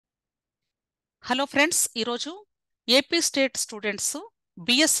Hello friends, ఈరోజు AP state students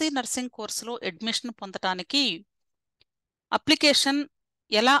BSc nursing కోర్సులో admission పొందడానికి అప్లికేషన్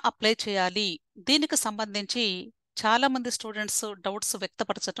ఎలా అప్లై చేయాలి, దీనికి సంబంధించి చాలామంది స్టూడెంట్స్ డౌట్స్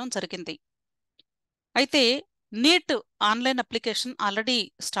వ్యక్తపరచడం జరిగింది. అయితే neat online application already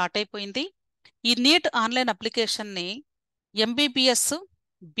start అయిపోయింది. ఈ నీట్ ఆన్లైన్ అప్లికేషన్ని ఎంబీబీఎస్,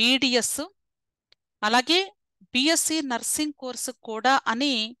 బీడిఎస్, అలాగే బిఎస్సి నర్సింగ్ కోర్సు కూడా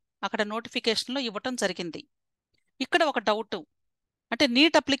అని అక్కడ నోటిఫికేషన్లో ఇవ్వటం జరిగింది. ఇక్కడ ఒక డౌట్, అంటే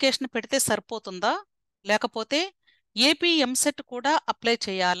నీట్ అప్లికేషన్ పెడితే సరిపోతుందా, లేకపోతే ఏపీ ఎంసెట్ కూడా అప్లై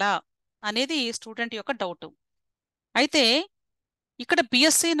చేయాలా అనేది స్టూడెంట్ యొక్క డౌట్. అయితే ఇక్కడ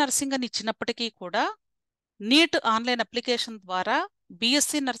బిఎస్సి నర్సింగ్ అని ఇచ్చినప్పటికీ కూడా నీట్ ఆన్లైన్ అప్లికేషన్ ద్వారా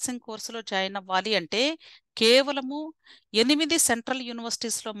బిఎస్సి నర్సింగ్ కోర్సులో జాయిన్ అవ్వాలి అంటే కేవలము 8 సెంట్రల్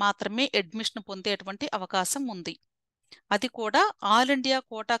యూనివర్సిటీస్లో మాత్రమే అడ్మిషన్ పొందేటువంటి అవకాశం ఉంది. అది కూడా ఆల్ ఇండియా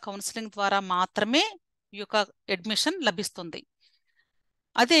కోటా కౌన్సిలింగ్ ద్వారా మాత్రమే ఈ యొక్క అడ్మిషన్ లభిస్తుంది.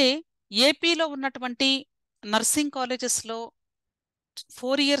 అదే ఏపీలో ఉన్నటువంటి నర్సింగ్ కాలేజెస్లో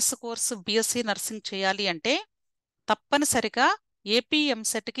 4 ఇయర్స్ కోర్సు బిఎస్సి నర్సింగ్ చేయాలి అంటే తప్పనిసరిగా ఏపీ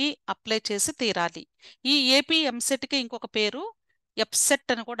ఎంసెట్కి అప్లై చేసి తీరాలి. ఈ ఏపీ ఎంసెట్కి ఇంకొక పేరు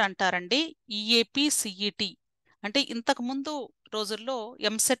ఎప్సెట్ అని కూడా అంటారండి. EAPCET అంటే ఇంతకుముందు రోజుల్లో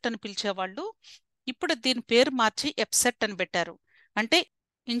ఎంసెట్ అని పిలిచేవాళ్ళు, ఇప్పుడు దీని పేరు మార్చి ఎప్సెట్ అని పెట్టారు. అంటే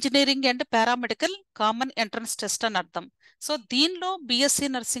engineering and paramedical common entrance test అని అర్థం. సో దీనిలో బిఎస్సి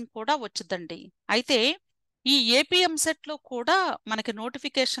నర్సింగ్ కూడా వచ్చిందండి. అయితే ఈ ఏపీ ఎంసెట్లో కూడా మనకి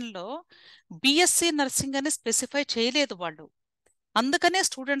నోటిఫికేషన్లో బిఎస్సి నర్సింగ్ అని స్పెసిఫై చేయలేదు వాళ్ళు. అందుకనే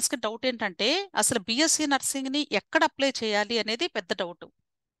స్టూడెంట్స్కి డౌట్ ఏంటంటే అసలు బిఎస్సి నర్సింగ్ని ఎక్కడ అప్లై చేయాలి అనేది పెద్ద డౌట్.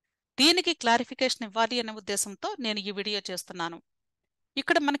 దీనికి క్లారిఫికేషన్ ఇవ్వాలి అనే ఉద్దేశంతో నేను ఈ వీడియో చేస్తున్నాను.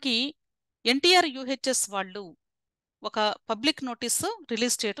 ఇక్కడ మనకి ఎన్టీఆర్ యూహెచ్ఎస్ వాళ్ళు ఒక పబ్లిక్ నోటీసు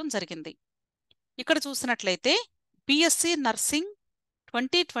రిలీజ్ చేయడం జరిగింది. ఇక్కడ చూసినట్లయితే BSc nursing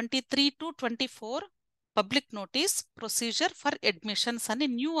 2023-24 public notice procedure for admissions అని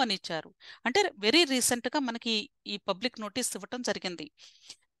న్యూ అని ఇచ్చారు. అంటే వెరీ రీసెంట్గా మనకి ఈ పబ్లిక్ నోటీస్ ఇవ్వటం జరిగింది.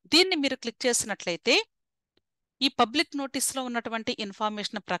 దీన్ని మీరు క్లిక్ చేసినట్లయితే ఈ పబ్లిక్ నోటీస్లో ఉన్నటువంటి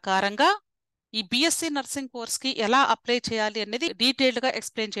ఇన్ఫర్మేషన్ ప్రకారంగా ఈ బిఎస్సి నర్సింగ్ కోర్స్కి ఎలా అప్లై చేయాలి అనేది డీటెయిల్డ్గా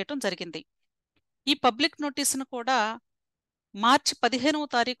ఎక్స్ప్లెయిన్ చేయడం జరిగింది. ఈ పబ్లిక్ నోటీస్ను కూడా మార్చి 15వ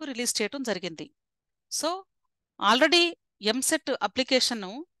తారీఖు రిలీజ్ చేయడం జరిగింది. So already EAMCET application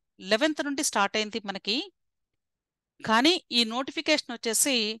 11th నుండి స్టార్ట్ అయింది మనకి, కానీ ఈ నోటిఫికేషన్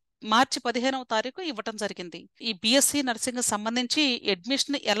వచ్చేసి మార్చి 15వ తారీఖు ఇవ్వటం జరిగింది. ఈ బిఎస్సి నర్సింగ్ సంబంధించి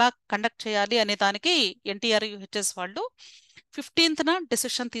అడ్మిషన్ ఎలా కండక్ట్ చేయాలి అనే దానికి ఎన్టీఆర్ యూహెచ్ఎస్ వాళ్ళు 15th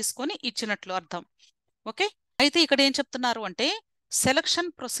డెసిషన్ తీసుకొని ఇచ్చినట్లు అర్థం. ఓకే, అయితే ఇక్కడ ఏం చెప్తున్నారు అంటే selection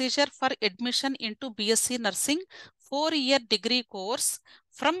procedure for admission into BSc nursing 4-year degree course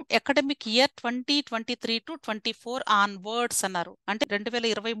from academic year 2023-24 onwards అన్నారు. అంటే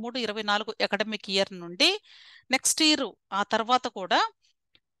 2023-24 అకాడమిక్ ఇయర్ నుండి నెక్స్ట్ ఇయర్ ఆ తర్వాత కూడా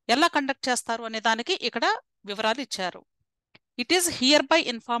ఎలా కండక్ట్ చేస్తారు అనే దానికి ఇక్కడ వివరాలు ఇచ్చారు. It is here by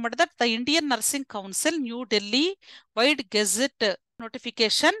informed that the Indian nursing council new Delhi wide gazette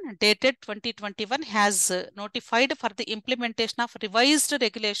notification dated 2021 has notified for the implementation of revised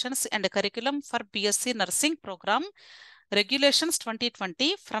regulations and curriculum for BSc Nursing Program Regulations 2020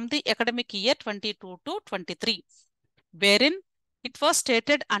 from the academic year 22-23, wherein it was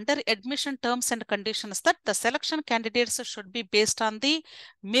stated under admission terms and conditions that the selection candidates should be based on the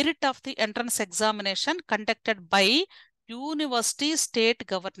merit of the entrance examination conducted by University State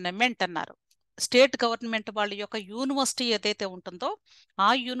Government అన్నారు. State government వాళ్ళ యొక్క university ఏదైతే ఉంటుందో ఆ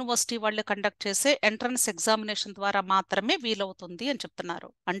university వాళ్ళు conduct చేసే entrance examination ద్వారా మాత్రమే వీలవుతుంది అని చెప్తున్నారు.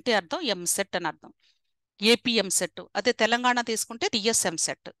 అంటే అర్థం ఎంసెట్ అని అర్థం. ఏపీ ఎంసెట్, అదే తెలంగాణ తీసుకుంటే టిఎస్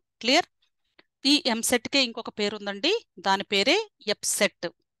ఎంసెట్. క్లియర్? ఈ ఎంసెట్కే ఇంకొక పేరు ఉందండి, దాని పేరే ఎప్సెట్.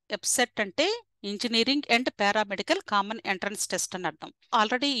 ఎప్సెట్ అంటే engineering and paramedical common entrance test అని అర్థం.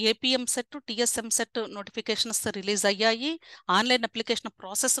 Already AP EAMCET, TS EAMCET notifications release అయ్యాయి. ఆన్లైన్ అప్లికేషన్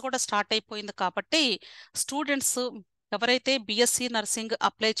ప్రాసెస్ కూడా స్టార్ట్ అయిపోయింది. కాబట్టి స్టూడెంట్స్ ఎవరైతే బిఎస్సి నర్సింగ్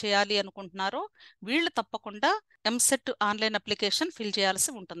అప్లై చేయాలి అనుకుంటున్నారో వీళ్ళు తప్పకుండా ఎంసెట్ ఆన్లైన్ అప్లికేషన్ ఫిల్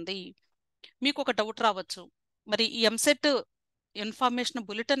చేయాల్సి ఉంటుంది. మీకు ఒక డౌట్ రావచ్చు, మరి ఈ ఎంసెట్ ఇన్ఫర్మేషన్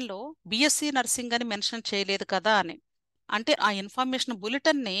బులెటిన్లో బిఎస్సి నర్సింగ్ అని మెన్షన్ చేయలేదు కదా అని. అంటే ఆ ఇన్ఫర్మేషన్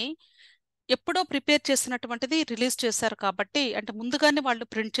బులెటిన్ని ఎప్పుడో ప్రిపేర్ చేసినటువంటిది రిలీజ్ చేశారు కాబట్టి, అంటే ముందుగానే వాళ్ళు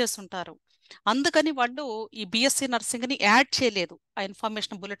ప్రింట్ చేసి ఉంటారు. అందుకని వాళ్ళు ఈ బిఎస్సి నర్సింగ్ని యాడ్ చేయలేదు ఆ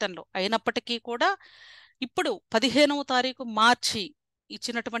ఇన్ఫర్మేషన్ బులెటిన్లో. అయినప్పటికీ కూడా ఇప్పుడు 15వ తారీఖు మార్చి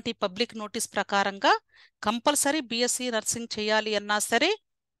ఇచ్చినటువంటి పబ్లిక్ నోటీస్ ప్రకారంగా కంపల్సరీ బిఎస్సి నర్సింగ్ చేయాలి అన్నా సరే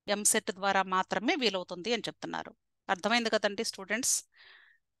ఎంసెట్ ద్వారా మాత్రమే వీలవుతుంది అని చెప్తున్నారు. అర్థమైంది కదండి స్టూడెంట్స్?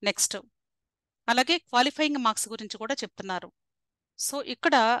 నెక్స్ట్ అలాగే క్వాలిఫైయింగ్ మార్క్స్ గురించి కూడా చెప్తున్నారు. సో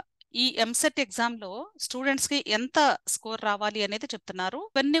ఇక్కడ ఈ ఎంసెట్ ఎగ్జామ్లో స్టూడెంట్స్కి ఎంత స్కోర్ రావాలి అనేది చెప్తున్నారు.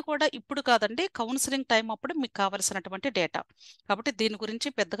 ఇవన్నీ కూడా ఇప్పుడు కాదండి, కౌన్సిలింగ్ టైం అప్పుడు మీకు కావలసినటువంటి డేటా. కాబట్టి దీని గురించి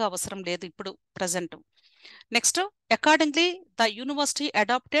పెద్దగా అవసరం లేదు ఇప్పుడు present. Next, accordingly the university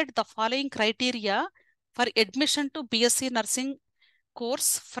adapted the following criteria for admission to BSc nursing course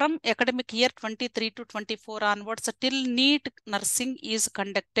from academic year 23 to 24 onwards till NEET nursing is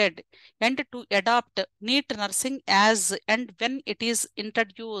conducted, and to adopt NEET nursing as and when it is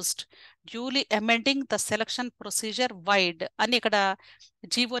introduced, duly amending the selection procedure wide అని ఇక్కడ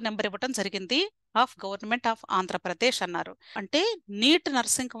GO number ఇవ్వటం జరిగింది of government of Andhra Pradesh అన్నారు. అంటే neat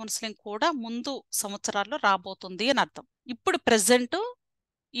nursing counselling కూడా ముందు సంవత్సరాల్లో రాబోతుంది అని అర్థం. ఇప్పుడు ప్రెసెంట్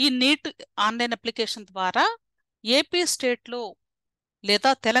ఈ నీట్ ఆన్లైన్ అప్లికేషన్ ద్వారా ఏపీ స్టేట్లో లేదా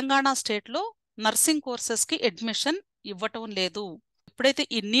తెలంగాణ స్టేట్లో నర్సింగ్ కోర్సెస్కి అడ్మిషన్ ఇవ్వటం లేదు. ఎప్పుడైతే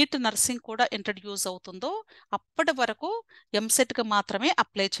ఈ నీట్ నర్సింగ్ కూడా ఇంట్రడ్యూస్ అవుతుందో అప్పటి వరకు ఎంసెట్కి మాత్రమే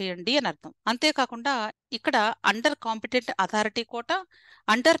అప్లై చేయండి అని అర్థం. అంతేకాకుండా ఇక్కడ under competent authority quota,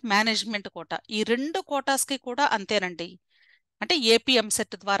 under management quota, ఈ 2 కోటాస్కి కూడా అంతేనండి. అంటే ఏపీ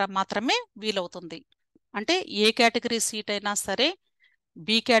ఎంసెట్ ద్వారా మాత్రమే వీలవుతుంది. అంటే ఏ కేటగిరీ సీట్ అయినా సరే,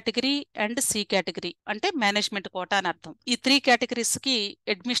 B category and C category అంటే మేనేజ్మెంట్ కోటా అని అర్థం. ఈ 3 కేటగిరీస్కి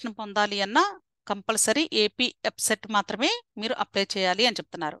అడ్మిషన్ పొందాలి అన్నా కంపల్సరీ ఏపీ ఎప్సెట్ మాత్రమే మీరు అప్లై చేయాలి అని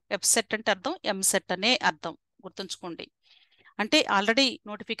చెప్తున్నారు. ఎప్సెట్ అంటే అర్థం ఎంసెట్ అనే అర్థం, గుర్తుంచుకోండి. అంటే ఆల్రెడీ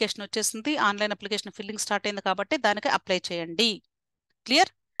నోటిఫికేషన్ వచ్చేసింది, ఆన్లైన్ అప్లికేషన్ ఫిల్లింగ్ స్టార్ట్ అయింది కాబట్టి దానికి అప్లై చేయండి.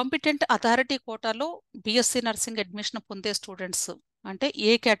 క్లియర్? కాంపిటెంట్ అథారిటీ కోటాలో బిఎస్సి నర్సింగ్ అడ్మిషన్ పొందే స్టూడెంట్స్ అంటే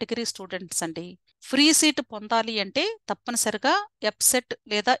ఏ కేటగిరీ స్టూడెంట్స్ అండి, ఫ్రీ సీట్ పొందాలి అంటే తప్పనిసరిగా ఎప్సెట్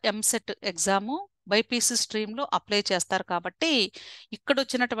లేదా ఎంసెట్ ఎగ్జాము బైపీసీ స్ట్రీమ్లో అప్లై చేస్తారు. కాబట్టి ఇక్కడ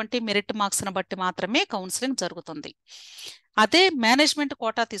వచ్చినటువంటి మెరిట్ మార్క్స్ని బట్టి మాత్రమే కౌన్సిలింగ్ జరుగుతుంది. అదే మేనేజ్మెంట్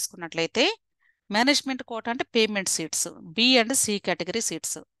కోటా తీసుకున్నట్లయితే, మేనేజ్మెంట్ కోటా అంటే payment seats, B and C category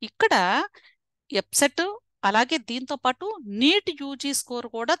seats. ఇక్కడ ఎప్సెట్ అలాగే దీంతో పాటు నీట్ యూజీ స్కోర్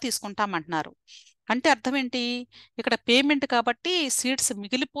కూడా తీసుకుంటామంటున్నారు. అంటే అర్థం ఏంటి, ఇక్కడ పేమెంట్ కాబట్టి సీట్స్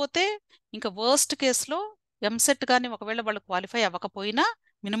మిగిలిపోతే ఇంకా వర్స్ట్ కేసులో ఎంసెట్ కానీ ఒకవేళ వాళ్ళు క్వాలిఫై అవ్వకపోయినా,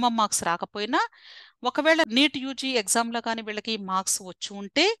 మినిమం మార్క్స్ రాకపోయినా, ఒకవేళ నీట్ యూజీ ఎగ్జామ్లో కానీ వీళ్ళకి మార్క్స్ వచ్చి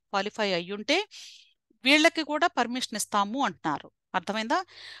ఉంటే, క్వాలిఫై అయ్యి ఉంటే వీళ్ళకి కూడా పర్మిషన్ ఇస్తాము అంటున్నారు. అర్థమైందా?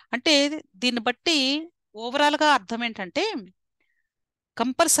 అంటే దీన్ని బట్టి ఓవరాల్గా అర్థం ఏంటంటే,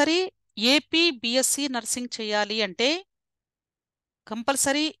 కంపల్సరీ ఏపీ బిఎస్సి నర్సింగ్ చేయాలి అంటే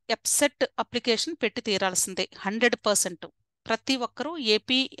కంపల్సరీ ఎప్సెట్ అప్లికేషన్ పెట్టి తీరాల్సిందే 100%. ప్రతి ఒక్కరూ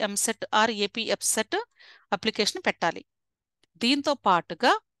AP EAMCET are AP EAPCET application పెట్టాలి. దీంతో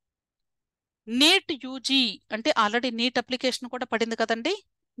పాటుగా నీట్ యూజీ అంటే ఆల్రెడీ నీట్ అప్లికేషన్ కూడా పడింది కదండి,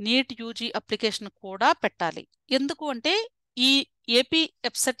 నీట్ యూజీ అప్లికేషన్ కూడా పెట్టాలి. ఎందుకు అంటే ఈ ఏపీ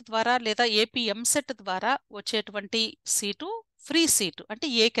ఎప్సెట్ ద్వారా లేదా ఏపీ ఎంసెట్ ద్వారా వచ్చేటువంటి సీటు ఫ్రీ సీటు, అంటే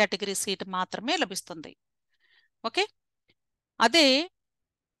ఏ కేటగిరీ సీటు మాత్రమే లభిస్తుంది. ఓకే, అదే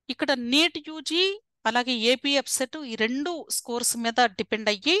ఇక్కడ నీట్ యూజీ అలాగే ఏపీ ఎప్సెట్ ఈ 2 స్కోర్స్ మీద డిపెండ్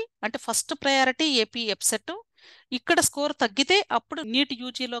అయ్యి, అంటే ఫస్ట్ ప్రయారిటీ ఏపీ ఎప్సెట్. ఇక్కడ స్కోర్ తగ్గితే అప్పుడు నీట్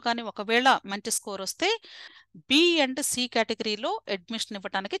యూజీలో కానీ ఒకవేళ మంచి స్కోర్ వస్తే బి అండ్ సి కేటగిరీలో అడ్మిషన్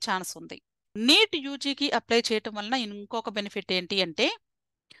ఇవ్వడానికి ఛాన్స్ ఉంది. నీట్ యూజీకి అప్లై చేయటం వలన ఇంకొక బెనిఫిట్ ఏంటి అంటే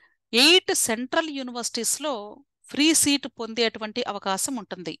 8 సెంట్రల్ యూనివర్సిటీస్లో ఫ్రీ సీట్ పొందేటువంటి అవకాశం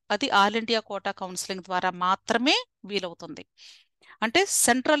ఉంటుంది. అది ఆల్ ఇండియా కోటా కౌన్సిలింగ్ ద్వారా మాత్రమే వీలవుతుంది. అంటే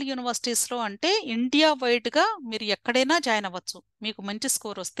సెంట్రల్ యూనివర్సిటీస్లో అంటే ఇండియా వైడ్గా మీరు ఎక్కడైనా జాయిన్ అవ్వచ్చు మీకు మంచి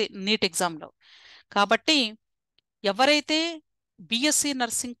స్కోర్ వస్తే నీట్ ఎగ్జామ్లో. కాబట్టి ఎవరైతే బిఎస్సి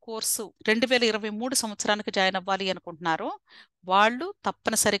నర్సింగ్ కోర్సు 2023 సంవత్సరానికి జాయిన్ అవ్వాలి అనుకుంటున్నారో వాళ్ళు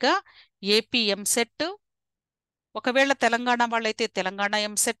తప్పనిసరిగా ఏపీ ఎంసెట్, ఒకవేళ తెలంగాణ వాళ్ళైతే తెలంగాణ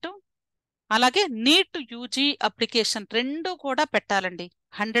ఎంసెట్, అలాగే నీట్ యూజీ అప్లికేషన్ 2 కూడా పెట్టాలండి.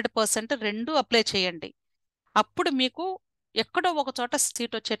 100% 2 అప్లై చేయండి. అప్పుడు మీకు ఎక్కడో ఒక చోట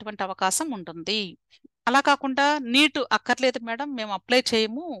సీట్ వచ్చేటువంటి అవకాశం ఉంటుంది. అలా కాకుండా నీట్ అక్కర్లేదు మేడం మేము అప్లై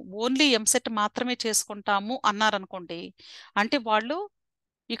చేయము, ఓన్లీ ఎంసెట్ మాత్రమే చేసుకుంటాము అన్నారనుకోండి, అంటే వాళ్ళు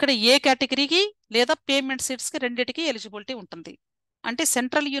ఇక్కడ ఏ కేటగిరీకి లేదా పేమెంట్ సీట్స్కి రెండిటికి ఎలిజిబిలిటీ ఉంటుంది. అంటే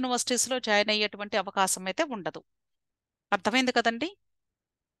సెంట్రల్ యూనివర్సిటీస్లో జాయిన్ అయ్యేటువంటి అవకాశం అయితే ఉండదు. అర్థమైంది కదండి?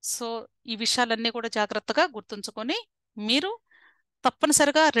 సో ఈ విషయాలన్నీ కూడా జాగ్రత్తగా గుర్తుంచుకొని మీరు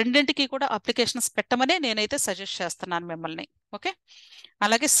తప్పనిసరిగా రెండింటికి కూడా అప్లికేషన్స్ పెట్టమనే నేనైతే సజెస్ట్ చేస్తున్నాను మిమ్మల్ని. ఓకే,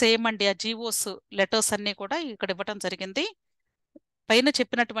 అలాగే సేమ్ అండి ఆ జీవోస్ లెటర్స్ అన్నీ కూడా ఇక్కడ ఇవ్వటం జరిగింది. పైన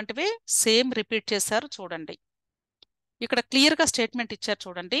చెప్పినటువంటివే సేమ్ రిపీట్ చేశారు చూడండి. ఇక్కడ క్లియర్గా స్టేట్మెంట్ ఇచ్చారు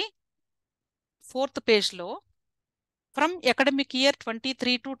చూడండి 4th పేజ్లో. From academic year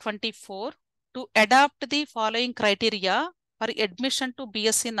 23 to 24 to adapt the following criteria for admission to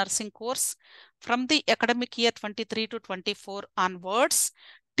B.Sc nursing course from the academic year 23 to 24 onwards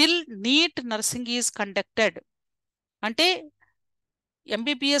till neat nursing is conducted. అంటే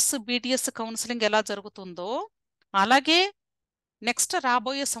MBBS BDS కౌన్సిలింగ్ ఎలా జరుగుతుందో అలాగే next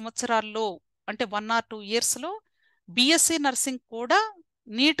రాబోయే సంవత్సరాల్లో అంటే 1 or 2 yearsలో B.Sc nursing కూడా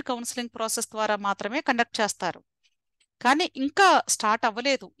NEET counselling process ద్వారా మాత్రమే కండక్ట్ చేస్తారు. కానీ ఇంకా స్టార్ట్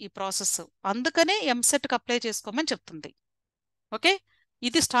అవ్వలేదు ఈ ప్రాసెస్, అందుకనే ఎంసెట్కి అప్లై చేసుకోమని చెప్తుంది. ఓకే,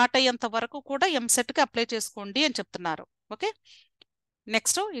 ఇది స్టార్ట్ అయ్యేంత వరకు కూడా ఎంసెట్కి అప్లై చేసుకోండి అని చెప్తున్నారు. ఓకే,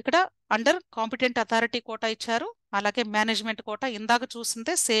 నెక్స్ట్ ఇక్కడ అండర్ కాంపిటెంట్ అథారిటీ కోటా ఇచ్చారు, అలాగే మేనేజ్మెంట్ కోటా ఇందాక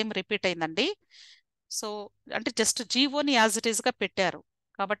చూసిందే సేమ్ రిపీట్ అయిందండి. సో అంటే జస్ట్ జీవోని యాజ్ ఇట్ ఈస్గా పెట్టారు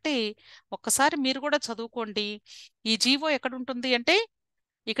కాబట్టి ఒక్కసారి మీరు కూడా చదువుకోండి. ఈ జీవో ఎక్కడ ఉంటుంది అంటే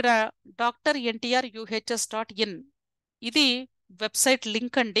ఇక్కడ drNTRUHS.in ఇది వెబ్సైట్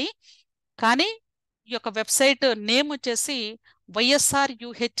లింక్ అండి. కానీ ఈ యొక్క వెబ్సైట్ నేమ్ వచ్చేసి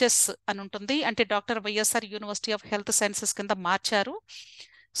YSRUHS అని ఉంటుంది, అంటే doctor YSR university of health sciences కింద మార్చారు.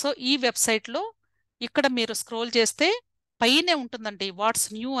 సో ఈ వెబ్సైట్లో ఇక్కడ మీరు స్క్రోల్ చేస్తే పైనే ఉంటుందండి వాట్స్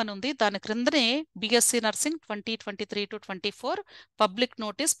న్యూ అని ఉంది, దాని క్రిందనే B.Sc nursing 2023 to 24 public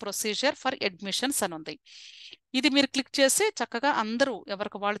notice procedure for admissions అని ఉంది. ఇది మీరు క్లిక్ చేసి చక్కగా అందరూ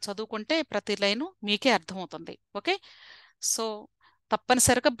ఎవరికి వాళ్ళు చదువుకుంటే ప్రతి లైను మీకే అర్థమవుతుంది. ఓకే, సో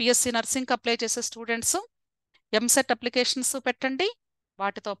తప్పనిసరిగా B.Sc నర్సింగ్కి అప్లై చేసే స్టూడెంట్స్ ఎంసెట్ అప్లికేషన్స్ పెట్టండి,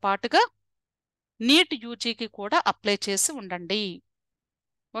 వాటితో పాటుగా నీట్ యూజీకి కూడా అప్లై చేసి ఉండండి.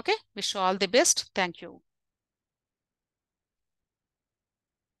 Okay, wish all the best. Thank you.